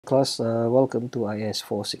class, welcome to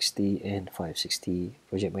IS460 and 560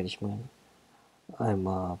 Project Management. I'm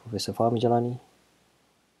Professor Fahmi Jalani.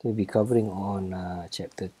 We'll be covering on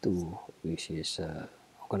Chapter 2, which is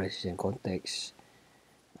Organization Context,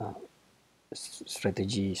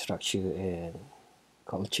 Strategy, Structure, and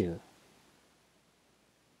Culture.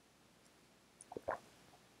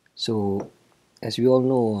 So, as we all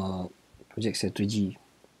know, project strategy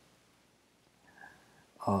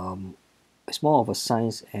it's more of a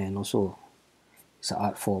science and also it's an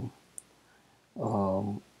art form.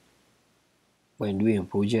 When doing a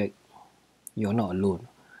project, you're not alone.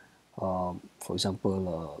 For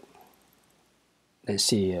example, let's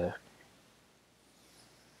say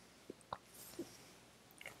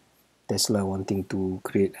Tesla wanting to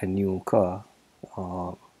create a new car,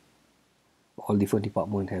 all different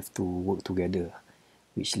departments have to work together,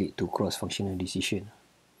 which lead to cross-functional decision.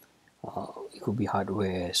 It could be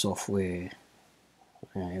hardware, software,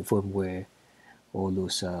 firmware, all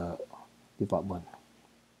those departments.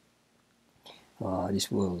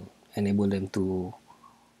 This will enable them to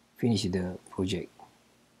finish the project.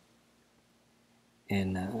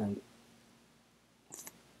 And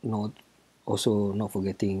also not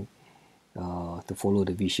forgetting to follow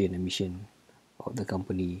the vision and mission of the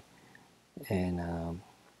company, and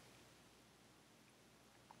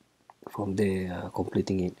from there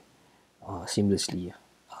completing it seamlessly,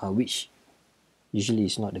 which usually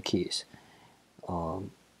is not the case.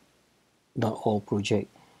 Not all project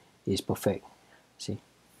is perfect. See,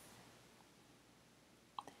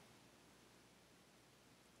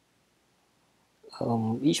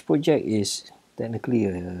 each project is technically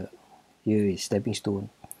a stepping stone.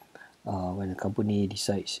 When a company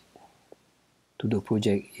decides to do a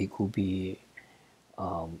project, it could be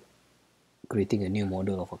creating a new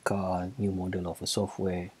model of a car, new model of a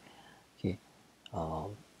software, okay,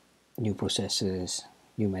 new processes,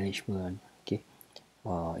 new management, okay,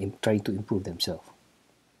 in trying to improve themselves.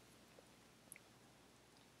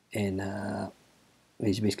 And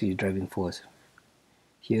it's basically the driving force.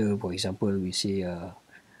 Here, for example, we say I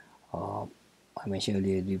mentioned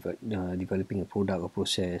earlier developing a product or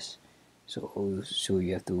process. So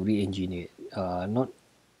you have to re-engineer, not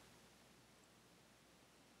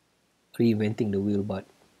reinventing the wheel, but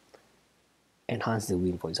enhance the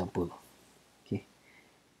wheel, for example. Okay,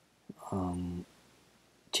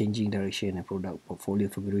 changing direction and product portfolio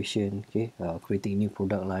configuration. Okay, creating new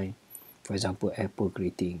product line. For example, Apple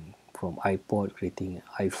creating from iPod, creating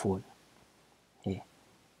iPhone, okay,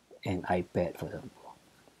 and iPad, for example.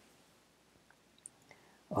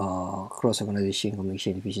 Cross-organization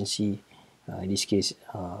communication efficiency. In this case,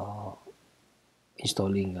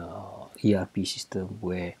 installing ERP system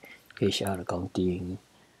where HR, accounting,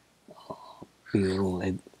 payroll,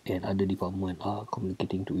 and other departments are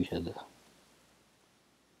communicating to each other.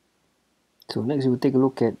 So next we'll take a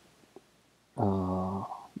look at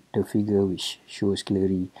the figure which shows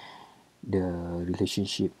clearly the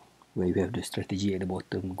relationship where you have the strategy at the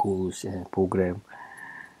bottom, goals and program,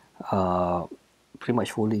 pretty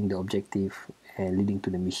much following the objective and leading to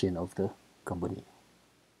the mission of the company.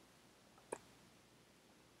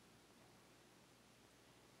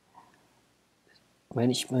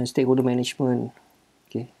 Management, stakeholder management,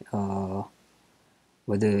 okay,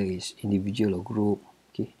 whether it's individual or group,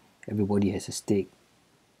 okay, everybody has a stake,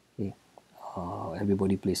 okay,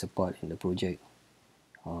 everybody plays a part in the project,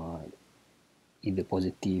 either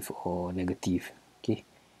positive or negative, okay.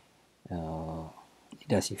 It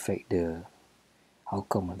does affect the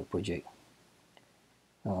outcome of the project.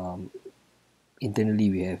 Internally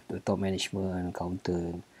we have the top management,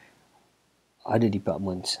 accountant, other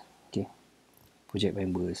departments, okay, project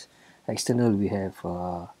members. External we have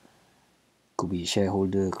could be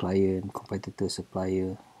shareholder, client, competitor,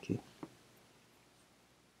 supplier, okay.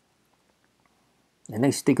 And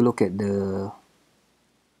next, take a look at the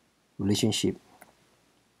relationship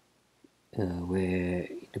where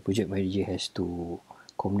the project manager has to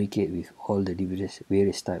communicate with all the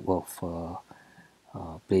various type of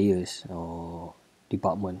players or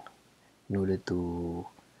department in order to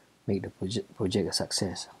make the project a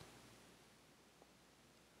success.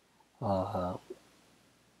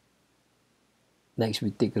 Next,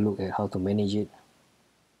 we take a look at how to manage it.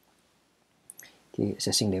 Okay,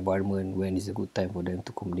 assessing the environment, when is a good time for them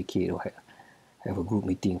to communicate or have a group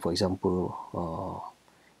meeting, for example.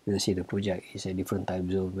 Let's say the project is a different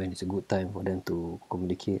time zone, when it's a good time for them to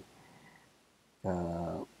communicate.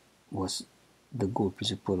 Was the goal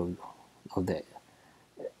principle of that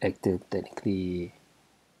actor technically,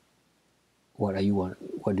 what do you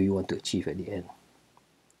want to achieve at the end?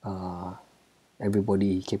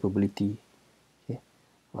 Everybody capability, okay,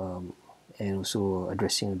 and also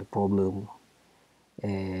addressing the problem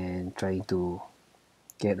and trying to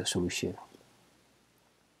get a solution,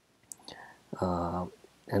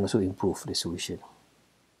 and also improve the solution.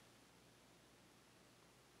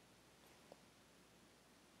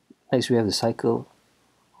 Next, we have the cycle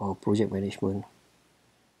of project management,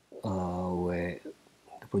 where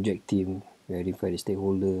the project team verify the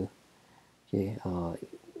stakeholder, okay,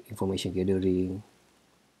 information gathering,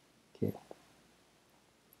 okay,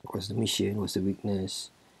 what's the mission, what's the weakness,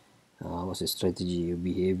 what's the strategy,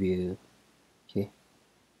 behavior, okay,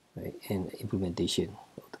 right, and implementation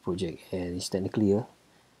of the project. And it's technically a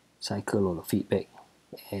cycle of feedback,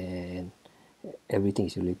 and everything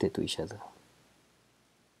is related to each other.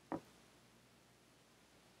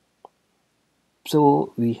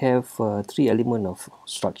 So we have three elements of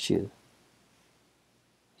structure.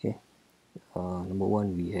 Okay, number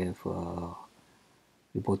one, we have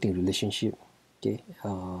reporting relationship. Okay,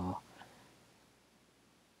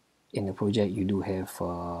 in a project you do have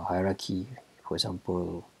hierarchy. For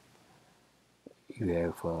example, you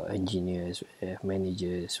have engineers, you have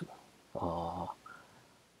managers,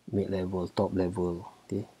 mid-level, top level.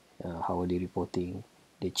 Okay, how are they reporting,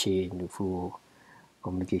 the chain, the flow,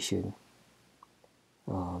 communication.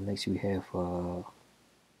 Next we have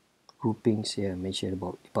groupings. I mentioned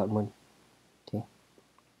about department. Okay,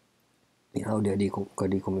 and how they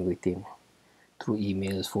communicating through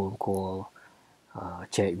emails, phone call,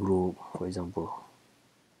 chat group, for example.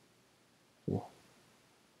 Okay.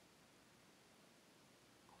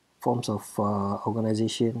 Forms of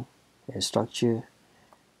organization and structure.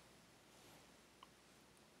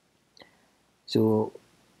 So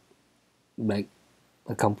like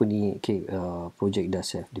a company, okay, project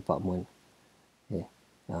does have department, okay,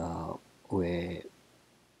 where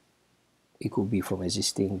it could be from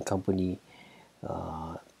existing company,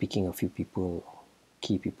 picking a few people,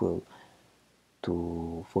 key people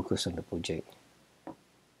to focus on the project,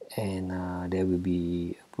 and there will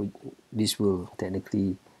be this will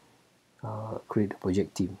technically create a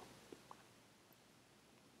project team.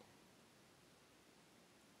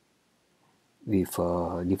 With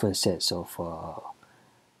different sets of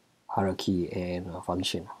hierarchy and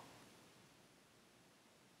function.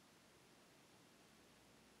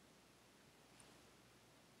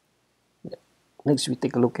 Next, we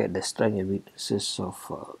take a look at the strengths and weaknesses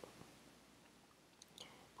of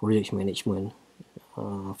project management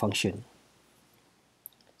function.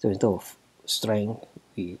 So in terms of strength,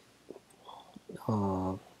 we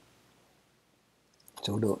so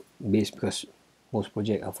the base, because most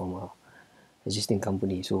projects are from a existing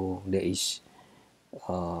company, so there is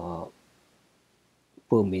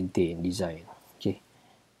per maintain design. Okay,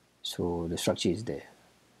 so the structure is there.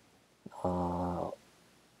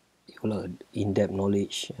 In-depth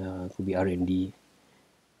knowledge, could be R&D,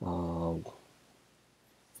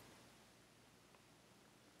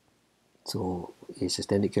 so it's a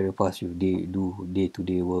standard career path. You do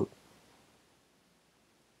day-to-day work,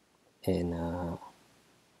 and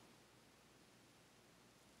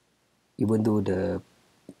even though the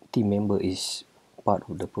team member is part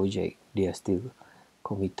of the project, they are still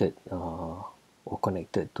committed or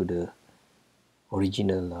connected to the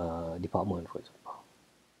original department, for example.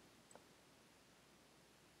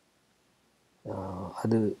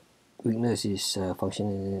 Other weakness is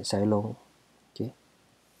functional silo. Okay,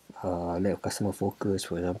 lack of customer focus,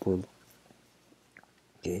 for example.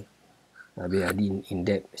 Okay, they are in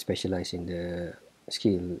depth, specialized in the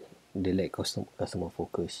skill, they lack customer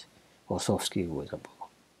focus or soft skill, for example.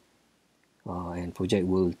 And project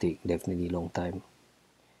will take definitely long time,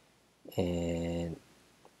 and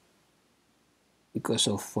because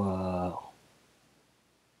of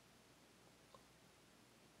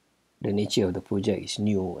the nature of the project is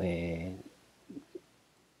new and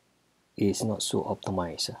it's not so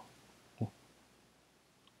optimized.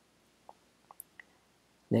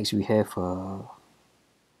 Next, we have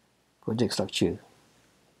project structure.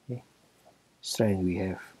 Okay. Strength, we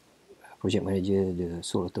have project manager, the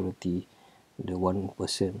sole authority, the one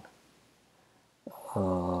person,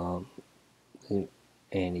 and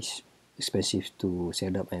it's expensive to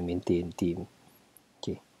set up and maintain team.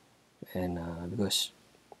 Okay, and because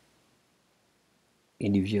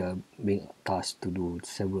individual are being tasked to do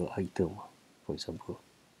several items, for example.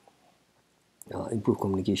 Improve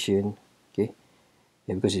communication. Okay,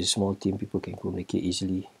 yeah, because it's a small team, people can communicate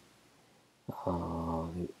easily.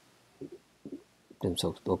 In terms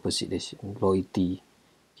of the opposite, there's loyalty.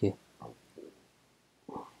 Okay,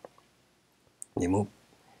 they move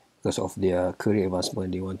because of their career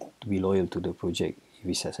advancement. They want to be loyal to the project if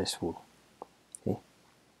it's successful. Okay,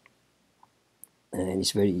 and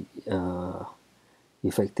it's very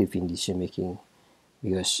effective in decision making,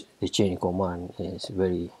 because the chain in command is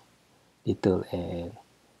very little and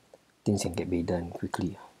things can be done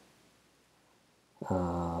quickly.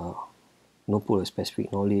 No pool of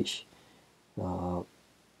specific knowledge.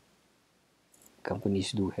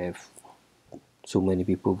 Companies do have so many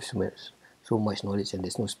people with so much knowledge, and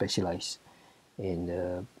there's no specialized in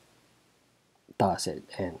the task at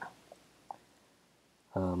hand.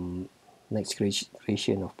 Next,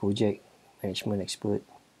 creation of project management expert.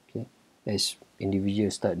 Okay, as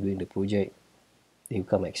individuals start doing the project, they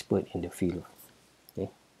become expert in the field. Okay,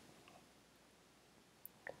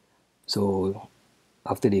 so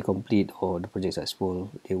after they complete or the project is successful,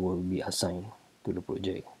 they will be assigned to the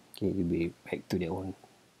project. Okay, they'll be back to their own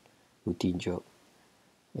routine job.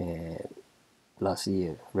 And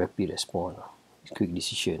lastly, rapid response, quick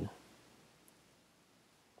decision.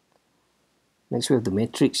 Next, we have the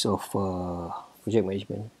matrix of project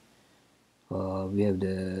management. We have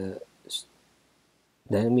the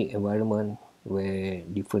dynamic environment where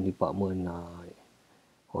different department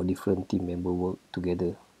or different team members work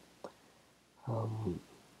together.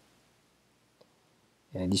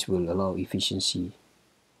 And this will allow efficiency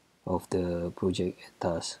of the project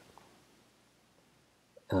task.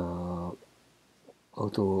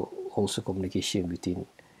 Also communication between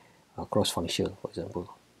cross-function, for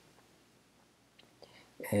example.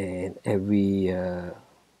 And every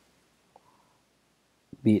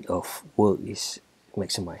bit of work is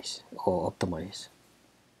maximized or optimized.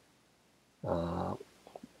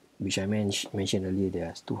 Which I mentioned earlier,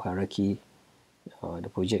 there's two hierarchy. The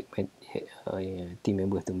project team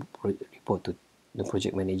members have to report to the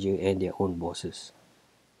project manager and their own bosses.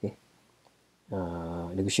 Okay,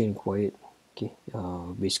 negotiation required. Okay,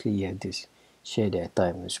 basically you have to share their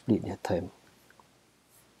time, split their time,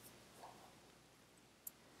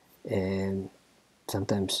 and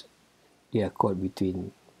sometimes they are caught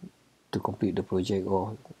between to complete the project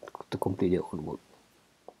or to complete their own work.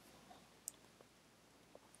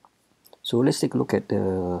 So let's take a look at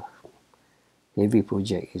the heavy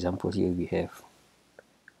project examples. Here we have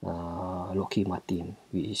Lockheed Martin,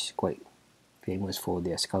 which is quite famous for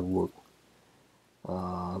their skunk work.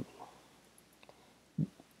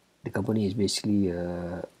 The company is basically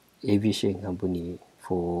a aviation company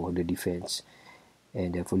for the defense,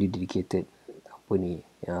 and they're fully dedicated company,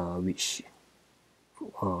 which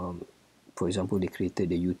for example, they created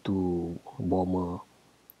the U-2 bomber,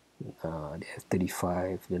 the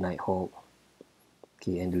F-35, the Nighthawk,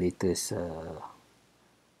 okay, and the latest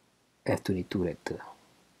F-22 Raptor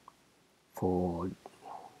for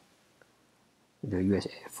the US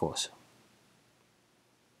Air Force.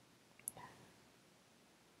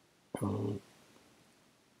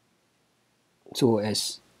 So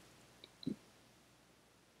as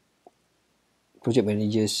project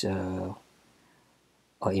managers are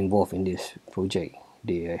involved in this project,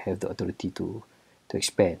 they have the authority to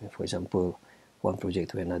expand, for example, one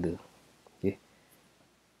project to another. Okay.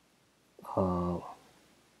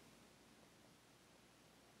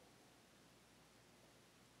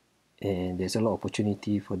 And there's a lot of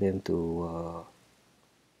opportunity for them to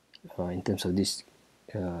in terms of this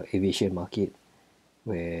aviation market,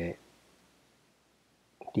 where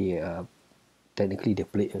they are technically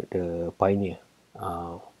the pioneer,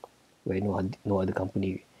 where no other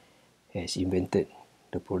company has invented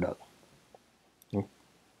the product.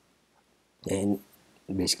 And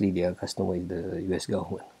basically their customer is the US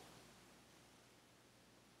government.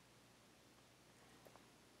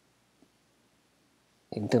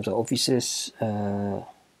 In terms of offices,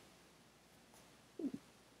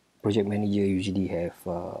 project manager usually have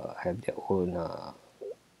their own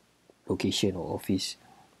location or office,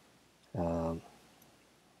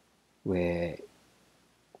 where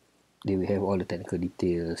they will have all the technical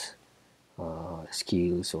details,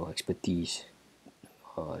 skills or expertise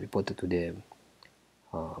reported to them,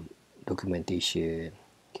 documentation,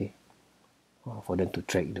 okay, for them to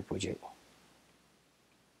track the project.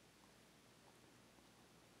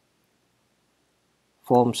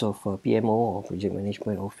 Forms of PMO or project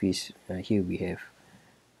management office. Here we have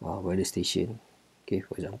weather station, okay,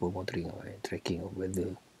 for example, monitoring and tracking of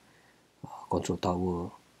weather, control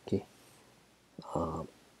tower, okay,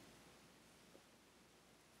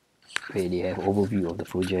 where they have overview of the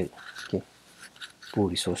project, okay, pool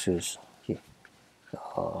resources, okay,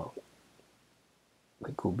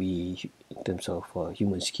 it could be in terms of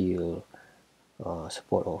human skill,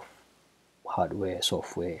 support of hardware,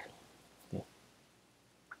 software. Okay.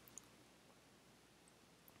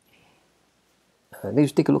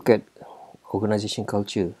 Let's take a look at organization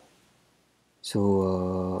culture.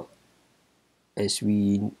 So as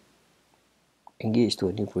we engage to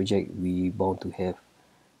a new project, we bound to have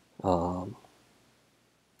um,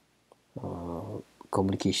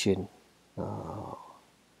 communication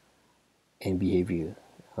and behavior,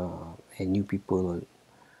 and new people,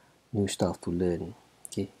 new stuff to learn.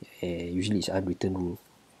 Okay, and usually it's unwritten rule.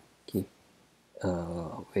 Okay,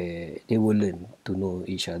 where they will learn to know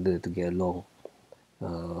each other, to get along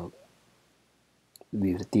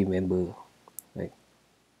with the team member, right?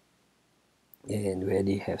 And where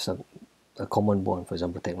they have some a common bond, for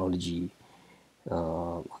example, technology.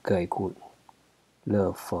 A guy could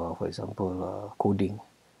love, for example, coding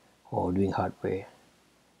or doing hardware.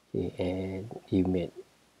 Okay, and he met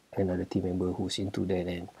another team member who's into that,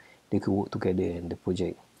 and they could work together, and the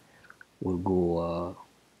project will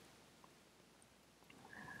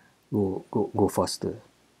go faster.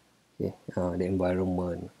 Okay, the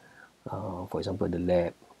environment, for example, the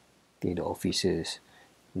lab, okay, the offices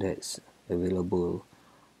that's available,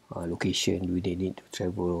 location, do they need to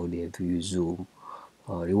travel, or they have to use Zoom,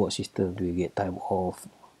 reward system, do you get time off,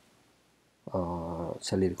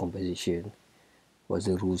 salary compensation, what's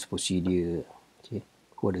the rules procedure, okay,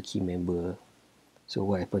 who are the key member, so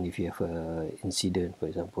what happen if you have a incident, for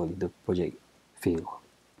example, if the project fail.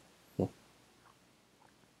 Okay.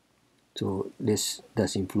 So this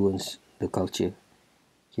does influence the culture,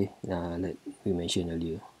 okay, like we mentioned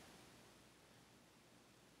earlier.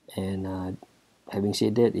 And having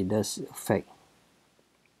said that, it does affect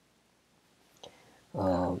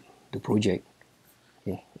the project,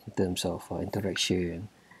 okay, in terms of interaction,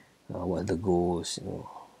 what are the goals,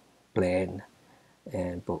 plan,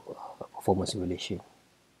 and performance evaluation.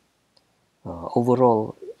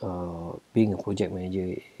 Overall, being a project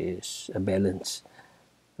manager is a balance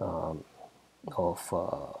of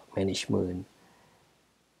management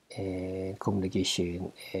and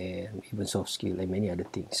communication and even soft skill and many other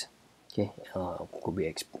things. Okay, could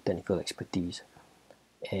be technical expertise,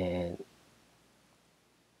 and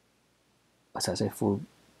a successful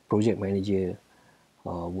project manager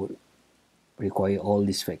would require all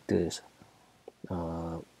these factors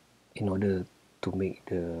uh, in order to make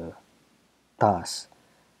the task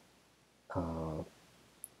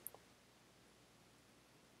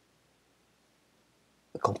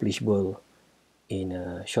accomplishable in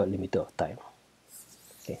a short limit of time.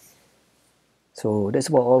 Okay, so that's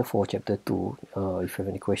about all for chapter 2. If you have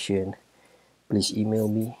any question, please email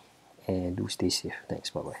me, and do stay safe. Thanks,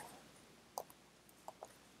 bye bye.